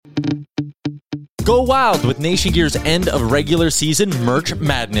Go wild with Nation Gear's end of regular season merch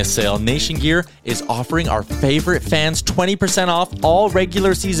madness sale. Nation Gear is offering our favorite fans 20% off all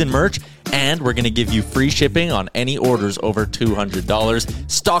regular season merch, and we're going to give you free shipping on any orders over $200.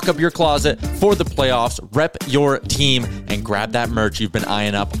 Stock up your closet for the playoffs, rep your team, and grab that merch you've been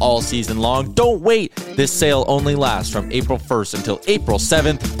eyeing up all season long. Don't wait. This sale only lasts from April 1st until April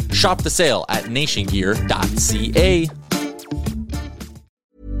 7th. Shop the sale at nationgear.ca.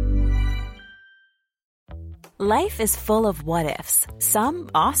 Life is full of what-ifs.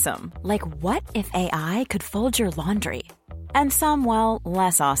 Some awesome, like what if AI could fold your laundry? And some, well,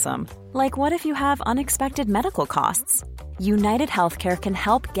 less awesome, like what if you have unexpected medical costs? United Healthcare can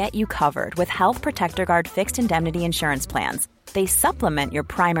help get you covered with Health Protector Guard fixed indemnity insurance plans. They supplement your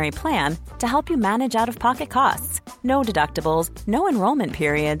primary plan to help you manage out-of-pocket costs. No deductibles, no enrollment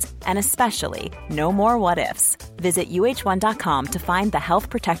periods, and especially no more what-ifs. Visit uh1.com to find the Health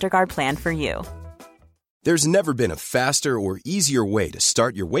Protector Guard plan for you. There's never been a faster or easier way to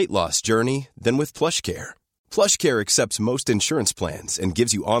start your weight loss journey than with PlushCare. PlushCare accepts most insurance plans and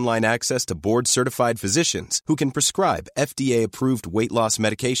gives you online access to board-certified physicians who can prescribe FDA-approved weight loss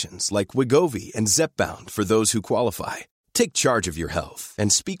medications like Wegovy and Zepbound for those who qualify. Take charge of your health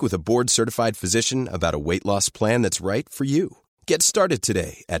and speak with a board-certified physician about a weight loss plan that's right for you. Get started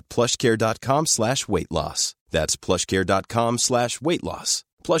today at plushcare.com/weight loss. That's plushcare.com/weight loss.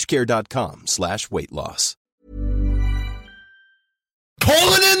 plushcare.com/weight loss.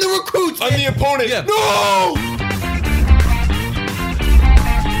 Calling in the recruits. I'm the opponent. Yeah. No!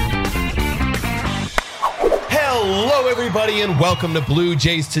 Hello, everybody, and welcome to Blue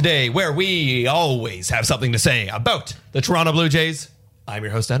Jays Today, where we always have something to say about the Toronto Blue Jays. I'm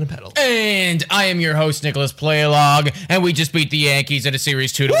your host, Adam Peddle. And I am your host, Nicholas Playlog, and we just beat the Yankees in a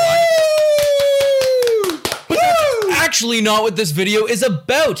series 2-1. Actually not what this video is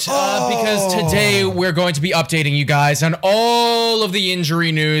about, because today we're going to be updating you guys on all of the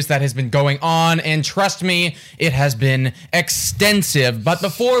injury news that has been going on, and trust me, it has been extensive. But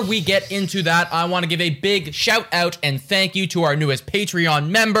before we get into that, I want to give a big shout out and thank you to our newest Patreon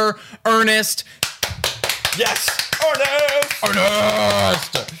member, Ernest. Yes,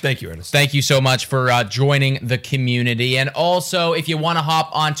 Ernest! Thank you, Ernest. Thank you so much for joining the community. And also, if you want to hop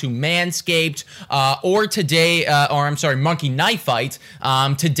onto Manscaped Monkey Knife Fight,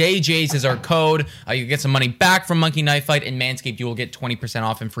 today Jays is our code. You get some money back from Monkey Knife Fight, and Manscaped, you will get 20%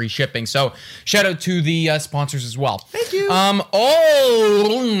 off and free shipping. So shout out to the sponsors as well. Thank you. Alrighty.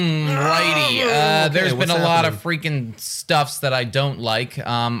 There's been a lot of freaking stuffs that I don't like.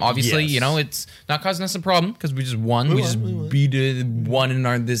 Obviously, Yes. you know, it's not causing us a problem because we just won. We just beat one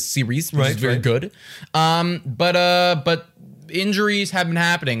in this series, which is very good. But injuries have been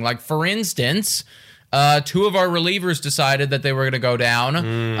happening. Like, for instance, two of our relievers decided that they were going to go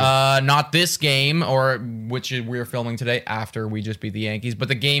down. Not this game, which we're filming today after we just beat the Yankees, but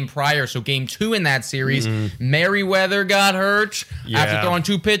the game prior. So game 2 in that series, Merryweather got hurt after throwing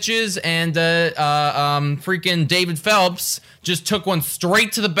 2 pitches, and freaking David Phelps just took one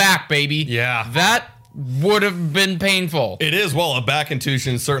straight to the back, baby. Yeah. That would have been painful. It is. Well, a back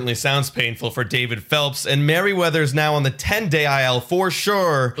contusion certainly sounds painful for David Phelps, and Merryweather is now on the 10-day IL for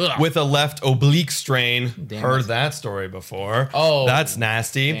sure with a left oblique strain. Heard that story before. Oh, that's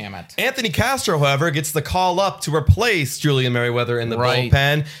nasty. Damn it. Anthony Castro, however, gets the call up to replace Julian Merryweather in the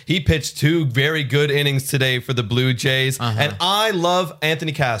bullpen. He pitched 2 very good innings today for the Blue Jays, and I love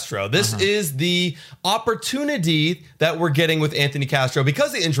Anthony Castro. This is the opportunity that we're getting with Anthony Castro because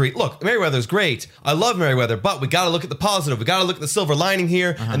of the injury. Look, Merryweather's great. I love Merryweather, but we got to look at the positive. We got to look at the silver lining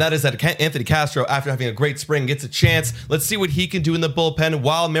here, and that is that Anthony Castro, after having a great spring, gets a chance. Let's see what he can do in the bullpen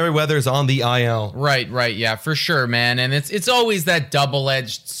while Merryweather is on the IL. Right, yeah, for sure, man. And it's always that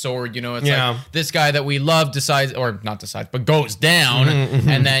double-edged sword, you know. It's like this guy that we love but goes down,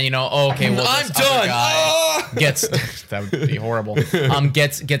 and then, you know, okay, well, this other guy gets that would be horrible.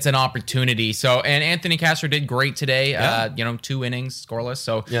 Gets an opportunity. So, and Anthony Castro did great today. 2 innings scoreless.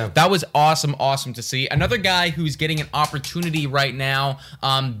 So that was awesome to see. Another guy who's getting an opportunity right now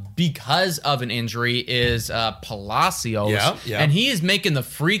because of an injury is Palacios. And he is making the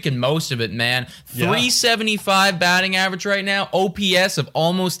freaking most of it, man. 375 batting average right now. OPS of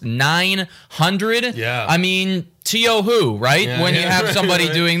almost 900. Yeah. I mean, T.O. who, right? When you have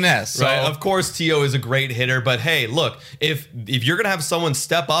somebody doing this. So. Right. Of course, T.O. is a great hitter, but hey, look, if you're gonna have someone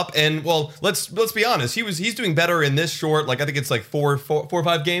step up, and well, let's be honest, he's doing better in this short, like I think it's like four or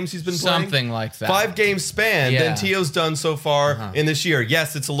 5 games he's been playing. Something like that. 5 game span than T.O.'s done so far in this year.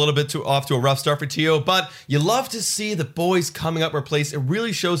 Yes, it's a little bit off to a rough start for T.O., but you love to see the boys coming up replace. It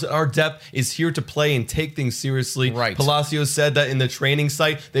really shows that our depth is here to play and take things seriously. Right. Palacios said that in the training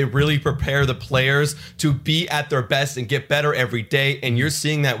site, they really prepare the players to be at their best and get better every day, and you're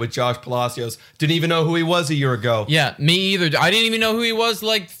seeing that with Josh Palacios. Didn't even know who he was a year ago. Yeah, me either. I didn't even know who he was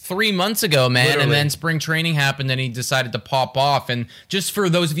like 3 months ago, man. Literally. And then spring training happened and he decided to pop off. And just for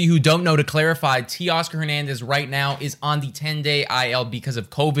those of you who don't know, to clarify, Teoscar Hernandez right now is on the 10-day IL because of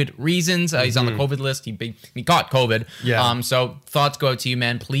COVID reasons. He's on the COVID list. He caught COVID. Yeah. So thoughts go out to you,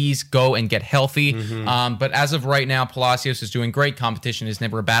 man. Please go and get healthy. But as of right now, Palacios is doing great. Competition is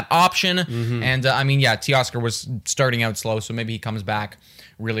never a bad option. And I mean, yeah, Teoscar was starting out slow, so maybe he comes back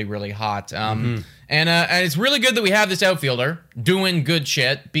really, really hot. And it's really good that we have this outfielder doing good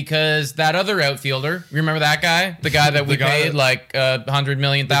shit, because that other outfielder, remember that guy? The guy that we paid like $100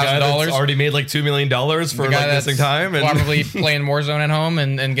 million. Already made like $2 million for like missing time. And probably playing Warzone at home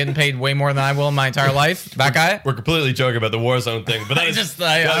and getting paid way more than I will in my entire life. That guy? We're completely joking about the Warzone thing, but I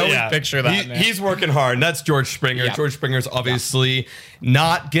always picture that. He's working hard, and that's George Springer. Yeah. George Springer's obviously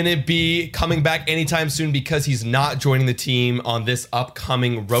not going to be coming back anytime soon because he's not joining the team on this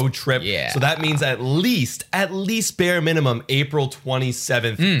upcoming road trip. Yeah. So that means at least bare minimum, April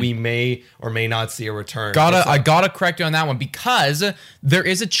 27th, we may or may not see a return. I gotta correct you on that one, because there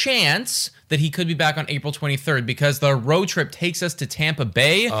is a chance that he could be back on April 23rd, because the road trip takes us to Tampa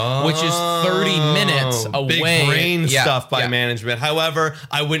Bay, which is 30 minutes away. Big brain stuff by management. However,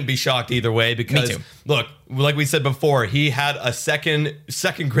 I wouldn't be shocked either way, because look, like we said before, he had a second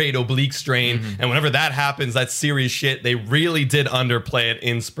grade oblique strain, and whenever that happens, that's serious shit. They really did underplay it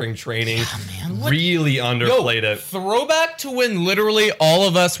in spring training. Yeah, man, really underplayed it. Throwback to when literally all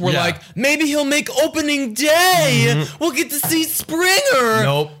of us were like, maybe he'll make opening day. We'll get to see Springer.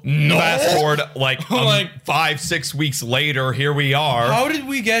 Nope. Fast forward like 5-6 weeks later, here we are. How did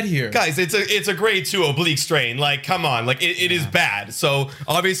we get here? Guys, it's a grade 2 oblique strain. Like, come on. Like, it is bad. So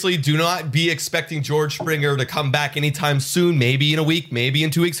obviously do not be expecting George Springer to come back anytime soon. Maybe in a week, maybe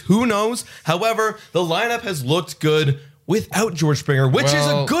in 2 weeks. Who knows? However, the lineup has looked good without George Springer, which is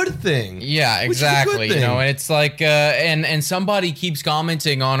a good thing. Yeah, exactly. You know, and it's like, and somebody keeps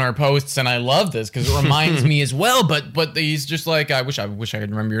commenting on our posts, and I love this because it reminds me as well. But he's just like, I wish I could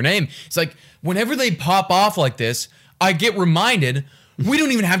remember your name. It's like whenever they pop off like this, I get reminded. We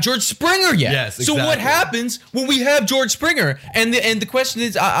don't even have George Springer yet. Yes, exactly. So what happens when we have George Springer? And the question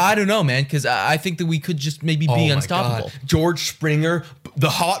is, I don't know, man, because I think that we could just maybe be unstoppable. God. George Springer,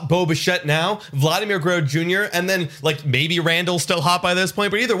 the hot Bo Bichette now, Vladimir Guerrero Jr., and then like maybe Randall's still hot by this point.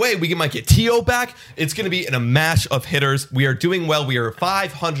 But either way, we might get T.O. back. It's going to be in a mash of hitters. We are doing well. We are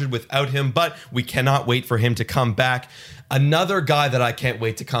 500 without him, but we cannot wait for him to come back. Another guy that I can't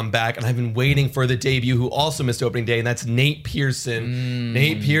wait to come back, and I've been waiting for the debut, who also missed opening day, and that's Nate Pearson.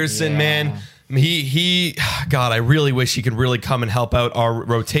 Nate Pearson, man. God, I really wish he could really come and help out our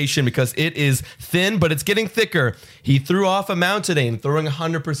rotation, because it is thin, but it's getting thicker. He threw off a mound today and throwing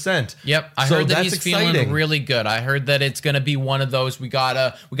 100%. Yep, I heard that he's feeling really good. I heard that it's going to be one of those, we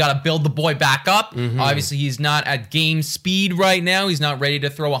gotta build the boy back up. Obviously, he's not at game speed right now. He's not ready to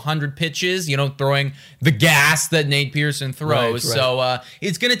throw 100 pitches, throwing the gas that Nate Pearson throws. Right. So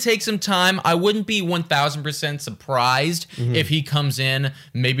it's going to take some time. I wouldn't be 1,000% surprised if he comes in,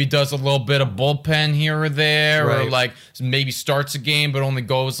 maybe does a little bit of bullpen here or there, or like maybe starts a game but only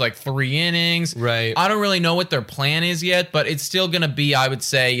goes like 3 innings. Right. I don't really know what their plan is yet, but it's still going to be, I would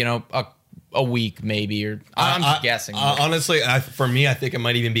say, a week maybe, or I'm guessing. Honestly, for me, I think it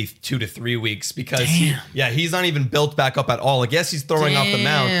might even be 2 to 3 weeks, because he's not even built back up at all. I guess he's throwing off the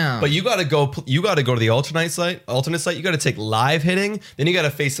mound, but you got to go to the alternate site. You got to take live hitting, then you got to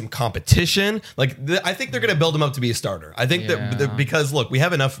face some competition. Like I think they're going to build him up to be a starter. I think that because look, we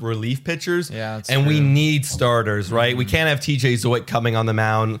have enough relief pitchers, and we need starters, right? We can't have TJ Zoic coming on the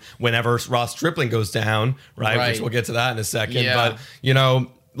mound whenever Ross Stripling goes down, right? Which we'll get to that in a second. But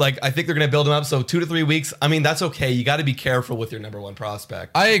like, I think they're going to build him up. So 2 to 3 weeks, I mean, that's okay. You got to be careful with your number 1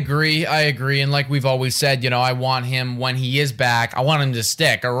 prospect. I agree. And like we've always said, I want him, when he is back, I want him to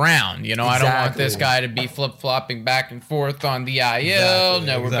stick around. I don't want this guy to be flip-flopping back and forth on the IL.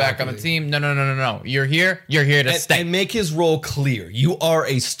 We're back on the team. No. You're here to stay. And make his role clear. You are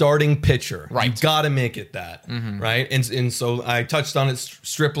a starting pitcher. Right. You got to make it that. Right? And so I touched on it.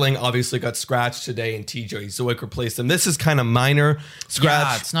 Stripling obviously got scratched today, and TJ Zoic replaced him. This is kind of minor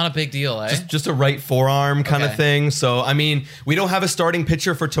scratch. it's not a big deal, eh? Just a right forearm kind of Okay. thing. So, I mean, we don't have a starting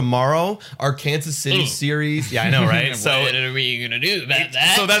pitcher for tomorrow. Our Kansas City series. Yeah, I know, right? So what are we going to do about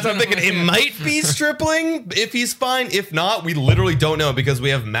that? So that's what I'm thinking. It might be Stripling if he's fine. If not, we literally don't know because we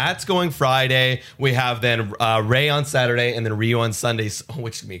have Matt's going Friday. We have then Ray on Saturday and then Rio on Sunday, which is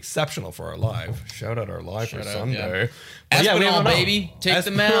going to be exceptional for our live. Shout out our live for Sunday. But Espinal, we don't know. baby. Take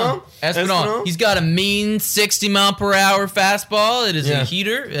the Espinal? mound. Espinal. He's got a mean 60 mile per hour fastball. It is a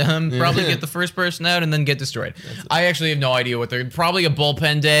heater. Probably get the first person out and then get destroyed. I actually have no idea what they're... Probably a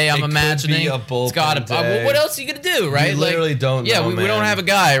bullpen day, I'm imagining. Could be a it's got bullpen day. Well, what else are you going to do, right? You literally don't know, we don't man. have a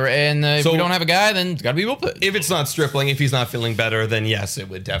guy. And if we don't have a guy, then it's got to be a bullpen. If it's not Stripling, if he's not feeling better, then yes, it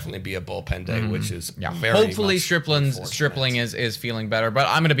would definitely be a bullpen day, which is very Hopefully much Stripling is feeling better. But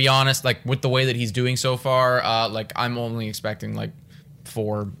I'm going to be honest, like with the way that he's doing so far, like I'm only expecting like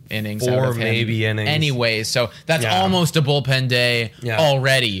 4 innings out of him maybe innings. anyways, so that's almost a bullpen day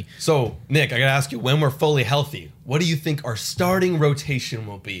already. So, Nick, I gotta ask you, when we're fully healthy, what do you think our starting rotation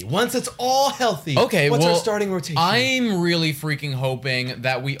will be? Once it's all healthy, what's our starting rotation? I'm really freaking hoping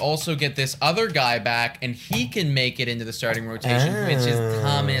that we also get this other guy back and he can make it into the starting rotation, which is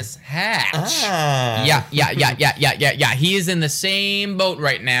Thomas Hatch. Yeah. He is in the same boat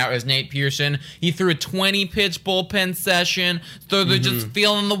right now as Nate Pearson. He threw a 20-pitch bullpen session. So they're just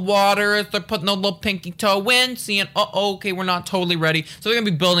feeling the water. They're putting a little pinky toe in, seeing, okay, we're not totally ready. So they're going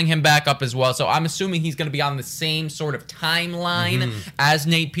to be building him back up as well. So I'm assuming he's going to be on the same sort of timeline as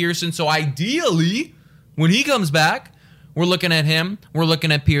Nate Pearson. So ideally, when he comes back, we're looking at him, we're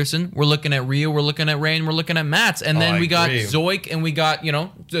looking at Pearson, we're looking at Rio, we're looking at Ray, and we're looking at Mats. And then we got Zoik and we got,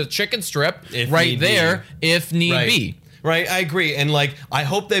 the chicken strip right there if need be. Right, I agree, and like I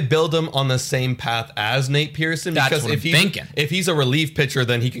hope they build him on the same path as Nate Pearson. That's because what I'm thinking. If he's a relief pitcher,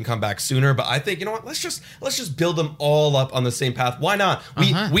 then he can come back sooner. But I think you know what? Let's just build them all up on the same path. Why not?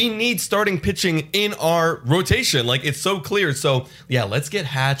 We need starting pitching in our rotation. Like it's so clear. So yeah, let's get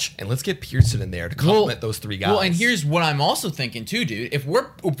Hatch and let's get Pearson in there to complement those 3 guys. Well, and here's what I'm also thinking too, dude. If we're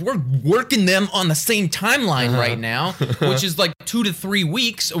working them on the same timeline right now, which is like 2 to 3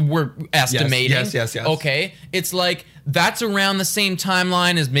 weeks, we're estimating. Yes. Okay, it's like. That's around the same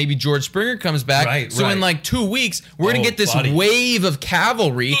timeline as maybe George Springer comes back. So in like 2 weeks, we're going to get this wave of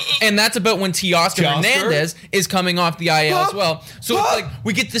cavalry. And that's about when Teoscar Hernandez is coming off the IL as well. So it's like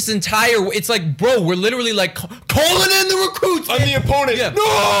we get this entire... It's like, bro, we're literally like calling in the recruits. I'm the opponent. Yeah.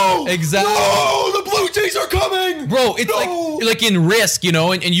 No! Exactly. No! The Blue Jays are coming! Bro, it's like in Risk,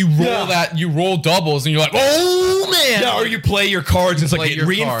 and you roll you roll doubles and you're like, oh, man. Yeah, or you play your cards. It's like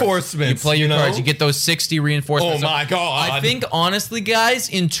reinforcements. You play your cards. You get those 60 reinforcements. Oh, my God. I think, honestly, guys,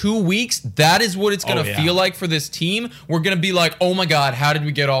 in 2 weeks, that is what it's going to feel like for this team. We're going to be like, oh, my God, how did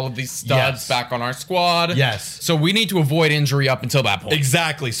we get all of these studs back on our squad? Yes. So we need to avoid injury up until that point.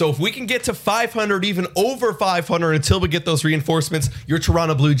 Exactly. So if we can get to 500, even over 500 until we get those reinforcements, your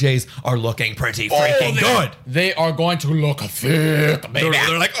Toronto Blue Jays are looking pretty freaking good. They are going to look thick, baby.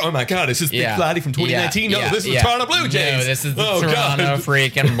 They're like, oh, my God, is this Big Flatty from 2019? No, this is the Toronto Blue Jays. No, this is the Toronto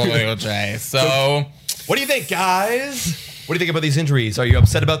freaking Blue Jays. So... What do you think, guys? What do you think about these injuries? Are you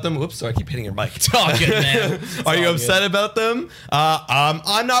upset about them? Whoops, sorry, I keep hitting your mic. It's all good, man. Are you upset about them?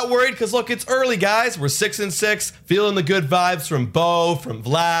 I'm not worried because, look, it's early, guys. We're 6-6, feeling the good vibes from Bo, from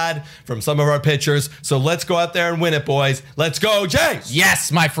Vlad, from some of our pitchers. So let's go out there and win it, boys. Let's go, Jays!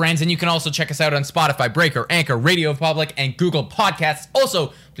 Yes, my friends. And you can also check us out on Spotify, Breaker, Anchor, Radio Public, and Google Podcasts.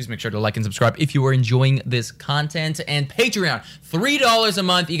 Also, please make sure to like and subscribe if you are enjoying this content. And Patreon, $3 a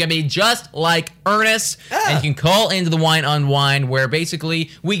month. You can be just like Ernest. And you can call into the Wine Unwind, where basically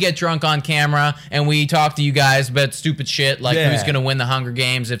we get drunk on camera and we talk to you guys about stupid shit like who's going to win the Hunger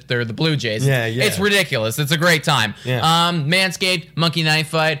Games if they're the Blue Jays. It's ridiculous. It's a great time. Manscaped, Monkey Knife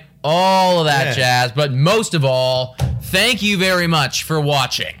Fight, all of that jazz. But most of all, thank you very much for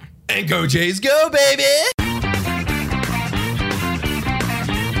watching. And go Jays, go, baby!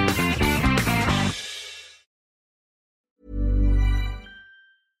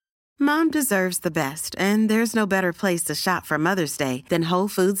 Mom deserves the best, and there's no better place to shop for Mother's Day than Whole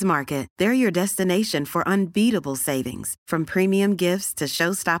Foods Market. They're your destination for unbeatable savings, from premium gifts to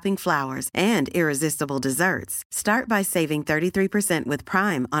show-stopping flowers and irresistible desserts. Start by saving 33% with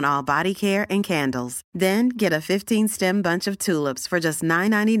Prime on all body care and candles. Then get a 15-stem bunch of tulips for just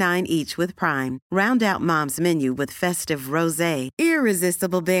 $9.99 each with Prime. Round out Mom's menu with festive rosé,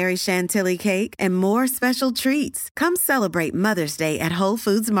 irresistible berry chantilly cake, and more special treats. Come celebrate Mother's Day at Whole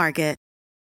Foods Market.